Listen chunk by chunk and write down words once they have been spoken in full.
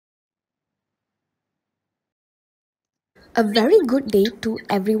A very good day to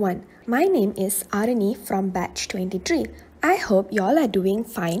everyone. My name is Aarani from batch 23. I hope y'all are doing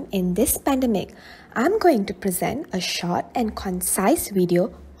fine in this pandemic. I'm going to present a short and concise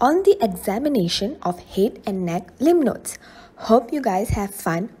video on the examination of head and neck lymph nodes. Hope you guys have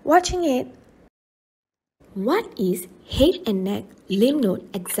fun watching it. What is head and neck lymph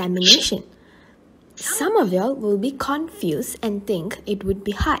node examination? Some of y'all will be confused and think it would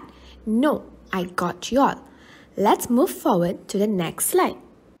be hard. No, I got y'all. Let's move forward to the next slide.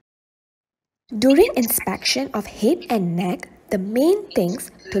 During inspection of head and neck, the main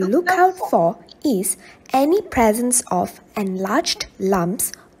things to look out for is any presence of enlarged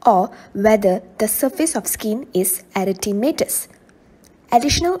lumps or whether the surface of skin is erythematous.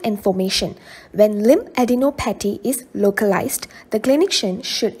 Additional information: when lymphadenopathy is localized, the clinician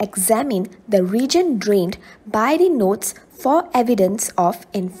should examine the region drained by the nodes for evidence of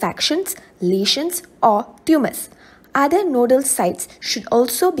infections, lesions, or tumors. Other nodal sites should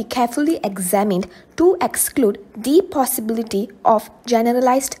also be carefully examined to exclude the possibility of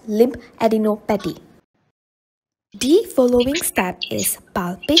generalized lymphadenopathy. The following step is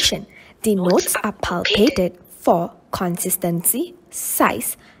palpation. The nodes are palpated for consistency,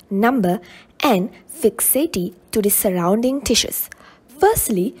 size, number, and fixity to the surrounding tissues.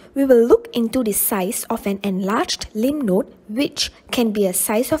 Firstly, we will look into the size of an enlarged lymph node, which can be a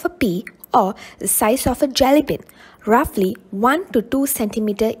size of a pea or the size of a jelly bean, roughly 1 to 2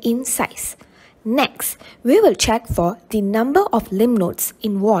 cm in size. Next, we will check for the number of lymph nodes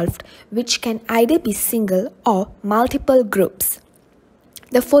involved, which can either be single or multiple groups.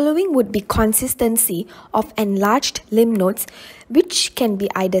 The following would be consistency of enlarged lymph nodes, which can be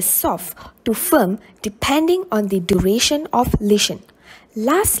either soft to firm depending on the duration of lesion.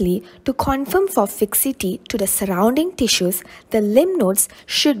 Lastly, to confirm for fixity to the surrounding tissues, the lymph nodes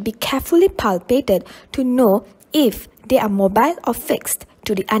should be carefully palpated to know if they are mobile or fixed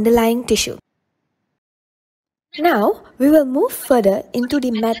to the underlying tissue. Now, we will move further into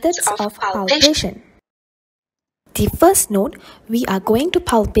the methods of palpation. The first node we are going to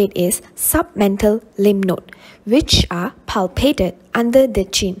palpate is submental lymph node, which are palpated under the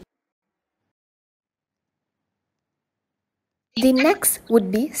chin. The next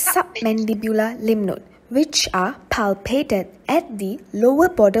would be submandibular lymph node, which are palpated at the lower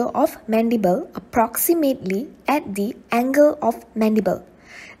border of mandible, approximately at the angle of mandible.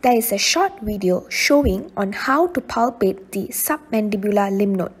 There is a short video showing on how to palpate the submandibular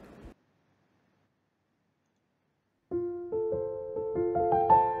lymph node.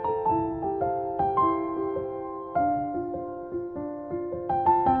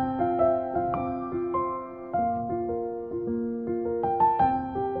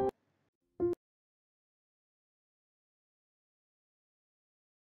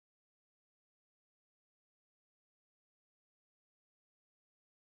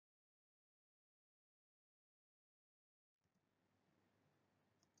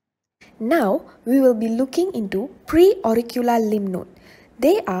 Now, we will be looking into preauricular lymph node.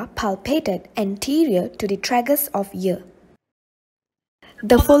 They are palpated anterior to the tragus of ear.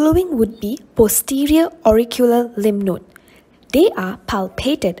 The following would be posterior auricular lymph node. They are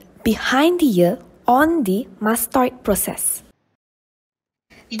palpated behind the ear on the mastoid process.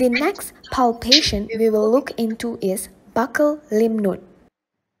 The next palpation we will look into is buccal lymph node.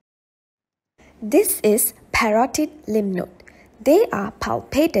 This is parotid lymph node. They are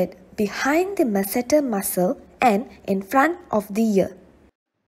palpated behind the masseter muscle and in front of the ear.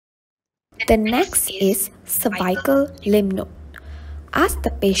 The next is cervical lymph node. Ask the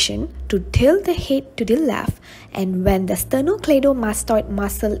patient to tilt the head to the left, and when the sternocleidomastoid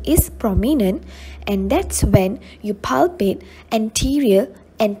muscle is prominent, and that's when you palpate anterior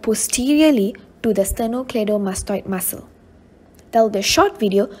and posteriorly to the sternocleidomastoid muscle. There will be a short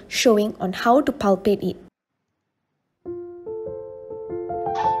video showing on how to palpate it.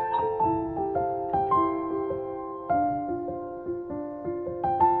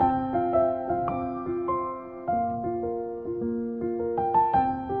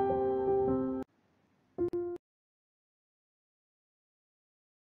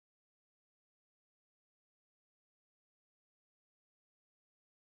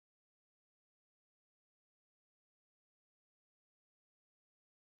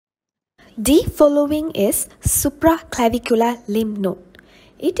 The following is supraclavicular lymph node.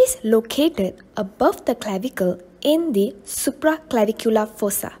 It is located above the clavicle in the supraclavicular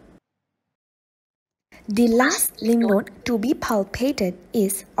fossa. The last lymph node to be palpated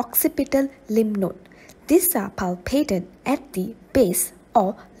is occipital lymph node. These are palpated at the base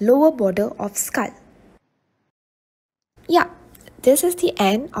or lower border of skull. Yeah, this is the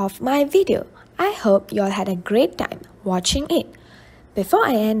end of my video. I hope you all had a great time watching it. Before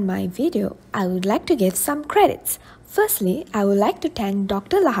I end my video, I would like to give some credits. Firstly, I would like to thank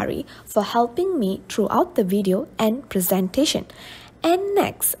Dr. Lahari for helping me throughout the video and presentation. And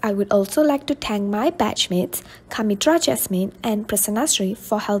next, I would also like to thank my batchmates, Kamitra Jasmine and Prasanasri,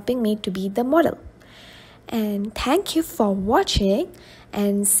 for helping me to be the model. And thank you for watching,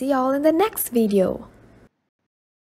 and see you all in the next video.